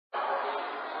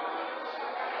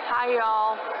Hi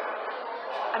y'all.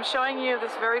 I'm showing you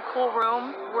this very cool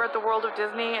room. We're at the World of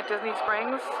Disney at Disney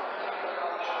Springs.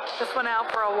 Just went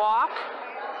out for a walk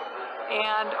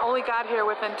and only got here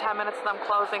within 10 minutes of them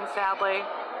closing, sadly.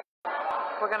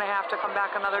 We're gonna have to come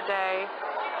back another day.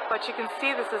 But you can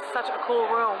see this is such a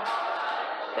cool room.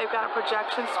 They've got a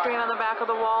projection screen on the back of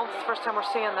the wall. It's the first time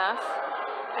we're seeing this.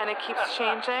 And it keeps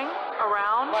changing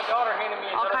around.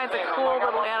 All kinds of cool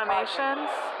little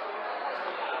animations.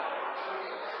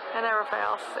 It never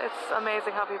fails. It's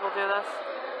amazing how people do this.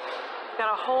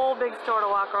 Got a whole big store to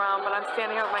walk around, but I'm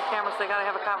standing here with my camera, so I gotta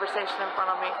have a conversation in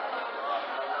front of me.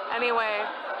 Anyway,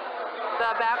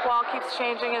 the back wall keeps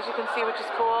changing, as you can see, which is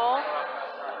cool.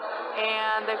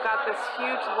 And they've got this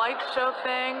huge light show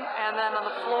thing, and then on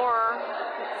the floor,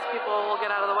 people will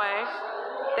get out of the way,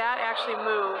 that actually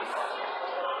moves.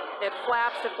 It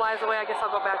flaps, it flies away. I guess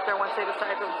I'll go back there once they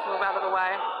decide to move out of the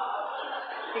way.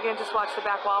 You can just watch the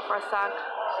back wall for a sec.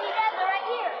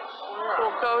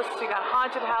 Cool ghosts, you got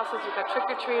haunted houses, you got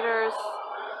trick-or-treaters,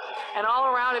 and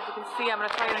all around, if you can see, I'm going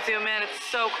to try and zoom in, it's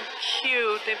so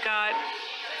cute. They've got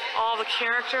all the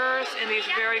characters in these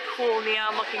very cool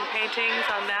neon-looking paintings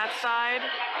on that side,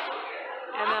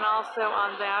 and then also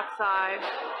on that side.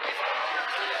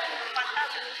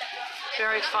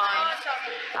 Very fun.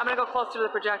 I'm going to go closer to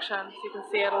the projection so you can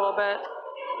see it a little bit.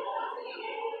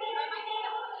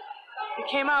 We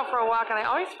came out for a walk, and I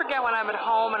always forget when I'm at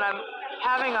home and I'm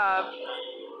having a,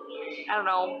 I don't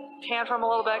know, tantrum a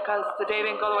little bit because the day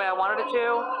didn't go the way I wanted it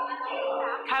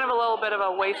to. Kind of a little bit of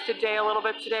a wasted day a little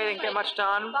bit today, didn't get much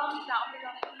done.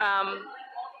 I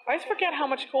always forget how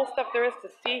much cool stuff there is to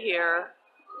see here.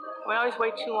 We always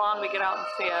wait too long to get out and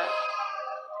see it.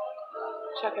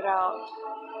 Check it out.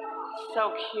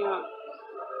 So cute.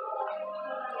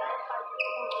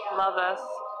 Love this.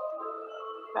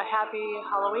 Got Happy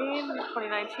Halloween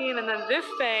 2019, and then this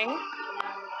thing,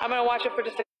 I'm gonna watch it for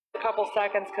just a couple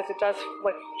seconds because it does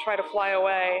like try to fly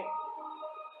away,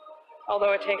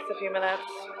 although it takes a few minutes.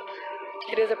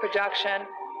 It is a projection,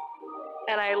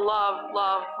 and I love,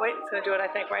 wait, it's gonna do it I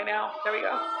think right now. There we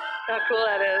go. How cool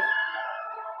that is.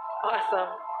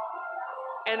 Awesome.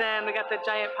 And then we got the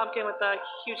giant pumpkin with the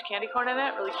huge candy corn in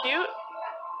it, really cute.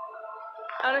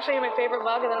 I'm gonna show you my favorite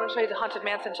mug, and then I'm gonna show you the Haunted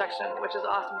Mansion section, which is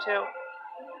awesome too.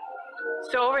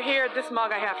 So over here, this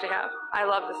mug I have to have. I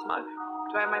love this mug.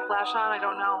 Do I have my flash on? I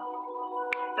don't know.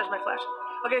 There's my flash.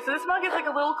 Okay, so this mug is like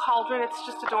a little cauldron. It's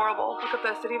just adorable. Look at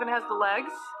this. It even has the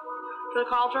legs for the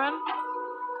cauldron.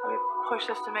 Let me push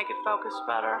this to make it focus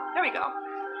better. There we go.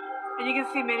 And you can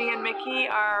see Minnie and Mickey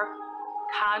are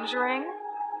conjuring.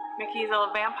 Mickey's a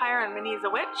vampire and Minnie's a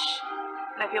witch.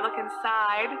 And if you look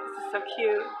inside, this is so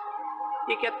cute.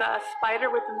 You get the spider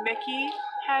with the Mickey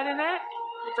head in it.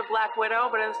 It's a black widow,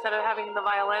 but instead of having the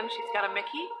violin, she's got a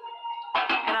Mickey.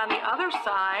 And on the other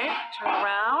side, turn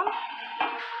around,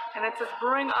 and it says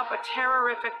brewing up a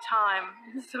terrorific time.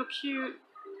 It's so cute.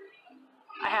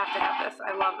 I have to have this.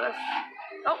 I love this.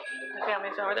 Oh, my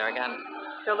family's over there again.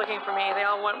 They're looking for me. They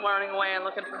all went running away and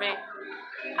looking for me.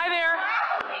 Hi there.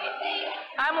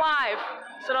 I'm live,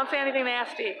 so don't say anything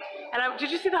nasty. And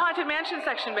did you see the Haunted Mansion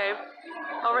section, babe?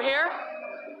 Over here?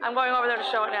 I'm going over there to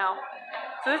show it now.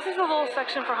 So this is a little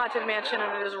section for Haunted Mansion,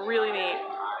 and it is really neat.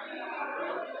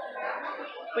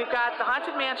 We've got the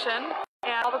Haunted Mansion,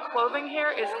 and all the clothing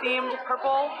here is themed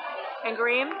purple and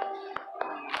green.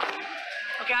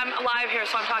 Okay, I'm live here,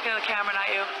 so I'm talking to the camera,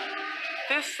 not you.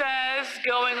 This says,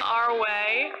 going our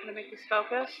way. I'm gonna make this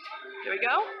focus. Here we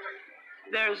go.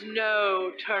 There's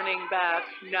no turning back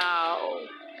now.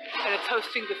 And it's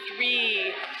hosting the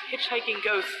 3 hitchhiking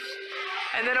ghosts.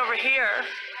 And then over here,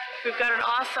 we've got an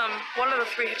awesome, one of the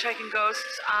 3 hitchhiking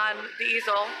ghosts on the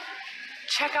easel.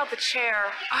 Check out the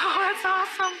chair. Oh, that's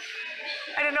awesome.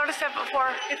 I didn't notice that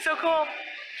before. It's so cool.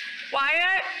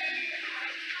 Wyatt?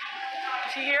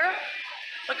 Is he here?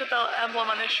 Look at the emblem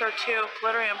on this shirt too.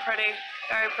 Glittery and pretty.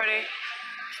 Very pretty.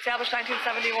 Established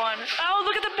 1971. Oh,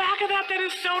 look at the back of that. That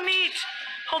is so neat.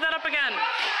 Hold that up again.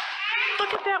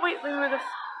 Look at that. Wait, let me move this.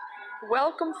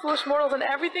 Welcome, foolish mortals, and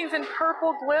everything's in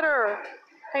purple glitter.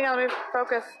 Hang on, let me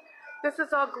focus. This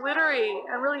is all glittery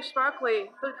and really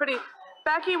sparkly. Really pretty.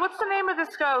 Becky, what's the name of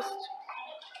this ghost?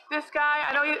 This guy,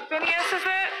 I know you, Phineas, is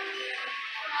it?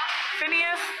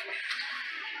 Phineas?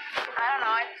 I don't know,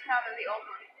 I just know they're the old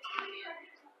ones.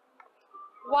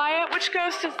 Wyatt, which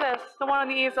ghost is this? The one on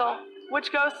the easel.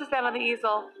 Which ghost is that on the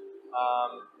easel?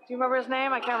 Do you remember his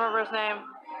name? I can't remember his name.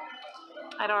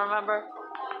 I don't remember.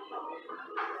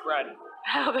 Fred.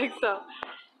 I don't think so.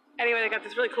 Anyway, they got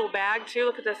this really cool bag too.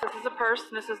 Look at this. This is a purse,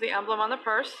 and this is the emblem on the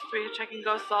purse. 3 hitchhiking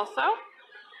ghosts also.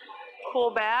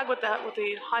 Cool bag with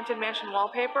the Haunted Mansion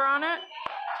wallpaper on it.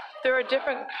 There are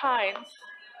different kinds.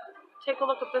 Take a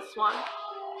look at this one.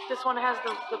 This one has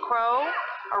the crow,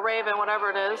 or raven, whatever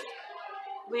it is.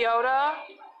 Leota,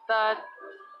 the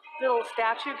little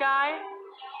statue guy.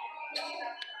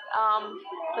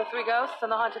 The three ghosts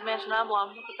and the Haunted Mansion emblem.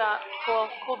 Look at that.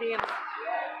 Cool beans.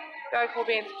 Very cool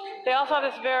beans. They also have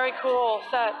this very cool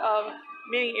set of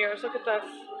Minnie ears. Look at this.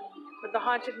 With the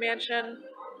Haunted Mansion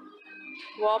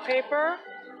wallpaper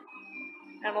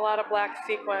and a lot of black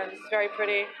sequins. Very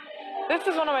pretty. This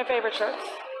is one of my favorite shirts.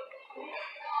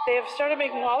 They have started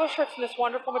making all their shirts in this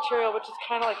wonderful material, which is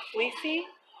kind of like fleecy.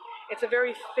 It's a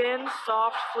very thin,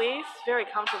 soft fleece. Very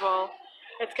comfortable.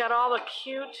 It's got all the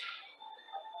cute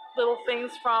little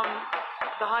things from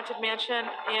the Haunted Mansion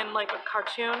in like a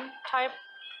cartoon type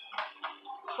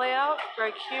layout.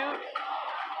 Very cute.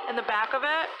 In the back of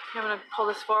it, I'm going to pull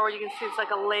this forward. You can see it's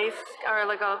like a lace or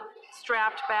like a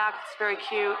strapped back. It's very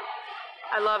cute.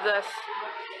 I love this.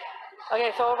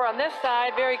 Okay, so over on this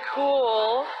side, very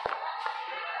cool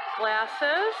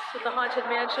glasses with the Haunted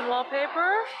Mansion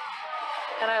wallpaper.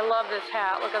 And I love this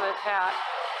hat. Look at this hat.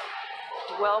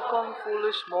 Welcome,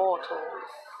 foolish mortals,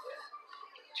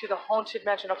 to the Haunted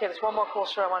Mansion. Okay, there's one more cool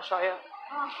shirt I want to show you.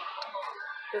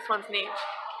 This one's neat.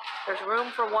 There's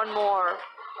room for one more.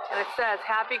 And it says,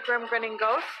 happy grim grinning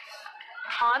ghosts,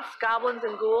 haunts, goblins,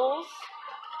 and ghouls.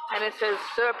 And it says,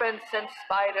 serpents and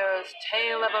spiders,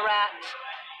 tail of a rat,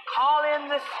 call in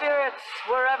the spirits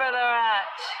wherever they're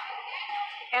at.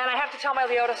 And I have to tell my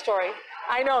Leota story.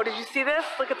 I know, did you see this?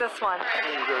 Look at this one.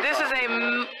 This is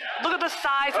look at the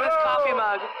size of this coffee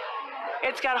mug.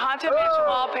 It's got Haunted Mansion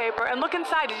wallpaper. And look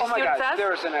inside, did you see what it says?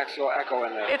 There's an actual echo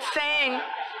in there. It's saying,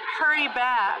 hurry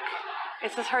back.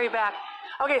 It says, hurry back.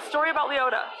 Okay, story about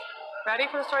Leota. Ready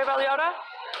for the story about Leota?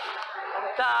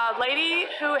 The lady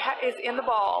who is in the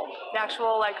ball, the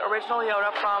actual like original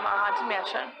Leota from our Haunted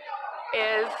Mansion,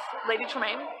 is Lady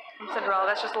Tremaine from Cinderella.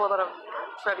 That's just a little bit of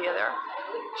trivia there.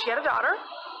 She had a daughter,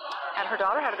 and her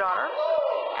daughter had a daughter,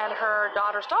 and her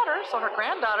daughter's daughter, so her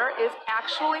granddaughter, is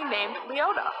actually named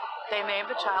Leota. They named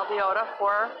the child Leota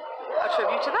for a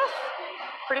tribute to this.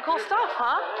 Pretty cool stuff,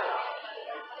 huh?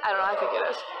 I don't know, I think it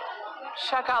is.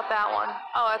 Check out that one.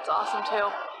 Oh, that's awesome too.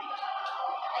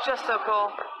 Just so cool.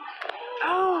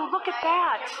 Oh, look at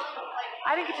that.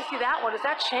 I didn't get to see that one. Does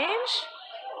that change?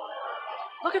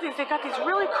 Look at these. They got these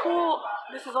really cool.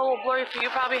 This is a little blurry for you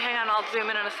probably. Hang on, I'll zoom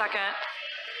in a second.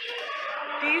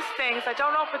 These things, I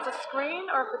don't know if it's a screen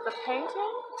or if it's a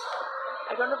painting.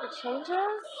 I don't know if it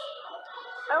changes.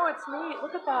 Oh, it's neat.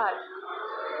 Look at that.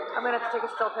 I'm going to have to take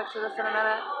a still picture of this in a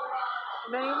minute.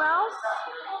 Minnie Mouse.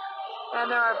 And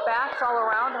there are bats all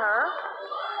around her.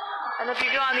 And if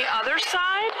you go on the other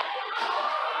side,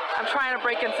 I'm trying to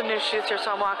break in some new shoes here,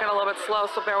 so I'm walking a little bit slow,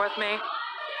 so bear with me.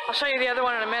 I'll show you the other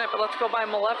one in a minute, but let's go by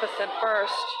Maleficent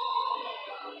first.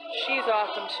 She's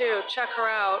awesome too. Check her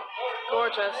out.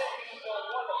 Gorgeous.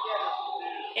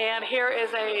 And here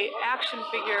is a action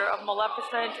figure of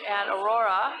Maleficent and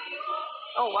Aurora.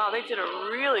 Oh wow, they did a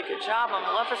really good job on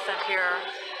Maleficent here.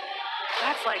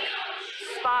 That's like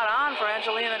spot on for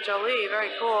Angelina Jolie.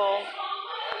 Very cool.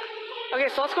 Okay,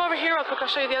 so let's go over here real quick.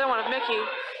 I'll show you the other one of Mickey.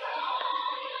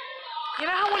 You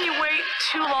know how when you wait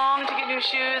too long to get new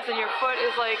shoes and your foot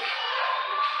is like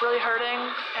really hurting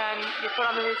and you put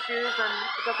on the new shoes and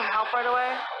it doesn't help right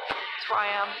away? That's where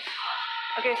I am.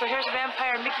 Okay, so here's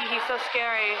Vampire Mickey. He's so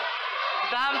scary.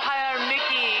 Vampire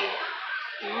Mickey.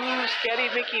 Ooh, scary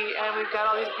Mickey. And we've got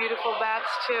all these beautiful bats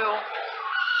too.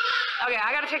 Okay,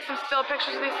 I gotta take some still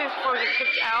pictures of these things before we get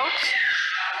kicked out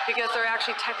because they're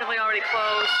actually technically already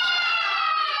closed.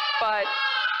 But,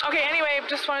 okay, anyway,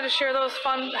 just wanted to share those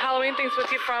fun Halloween things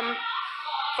with you from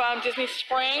Disney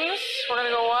Springs. We're gonna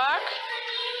go walk.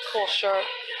 Cool shirt.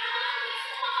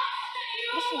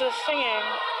 Listen to the singing.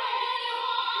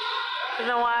 You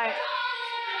know why?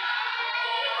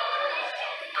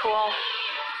 Cool.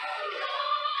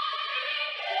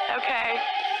 Okay.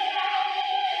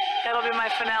 That'll be my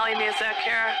finale music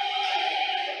here.